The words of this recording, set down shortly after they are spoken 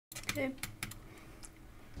Okay.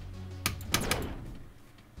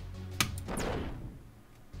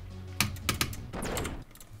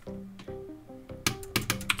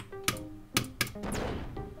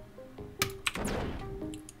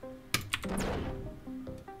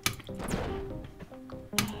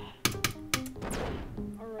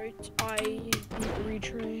 Alright, I beat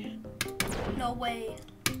retry. No way.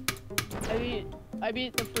 I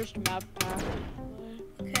beat the first map pack.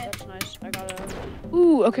 Okay. That's nice. I got a.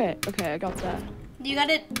 Ooh, okay, I got that. You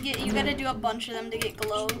gotta do a bunch of them to get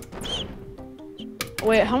glow.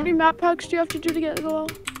 Wait, how many map packs do you have to do to get the glow?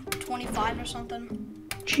 25 or something.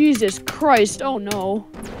 Jesus Christ! Oh no.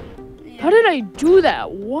 Yeah. How did I do that?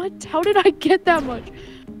 What? How did I get that much?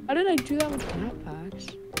 How did I do that much map packs?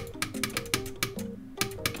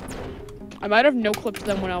 I might have no clipped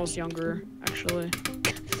them when I was younger, actually.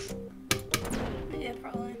 Yeah,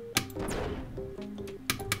 probably.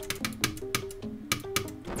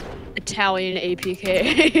 Italian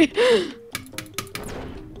APK.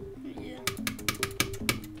 Yeah.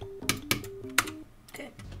 Okay.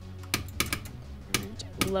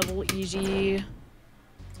 Level easy.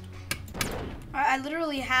 I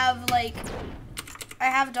literally have like, I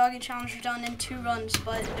have Doggy Challenge done in 2 runs,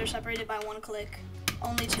 but they're separated by 1 click.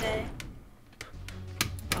 Only today.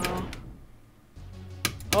 Oh.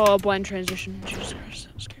 Oh, blind transition. Jesus Christ,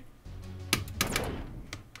 that was scary.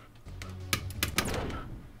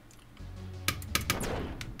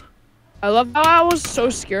 I love how I was so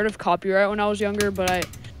scared of copyright when I was younger, but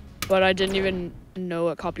I didn't even know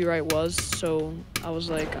what copyright was, so I was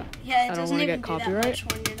like, Yeah, I it don't doesn't want to even get do that copyright. much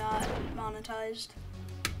when you're not monetized.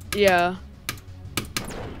 Yeah.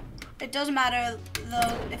 It doesn't matter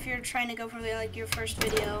though if you're trying to go for like your first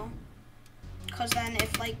video, because then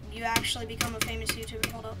if like you actually become a famous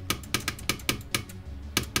YouTuber, hold up.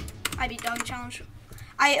 I beat Doggy Challenge.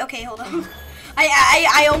 Okay, hold on.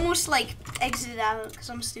 I almost like exited out because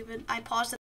I'm stupid. I paused it.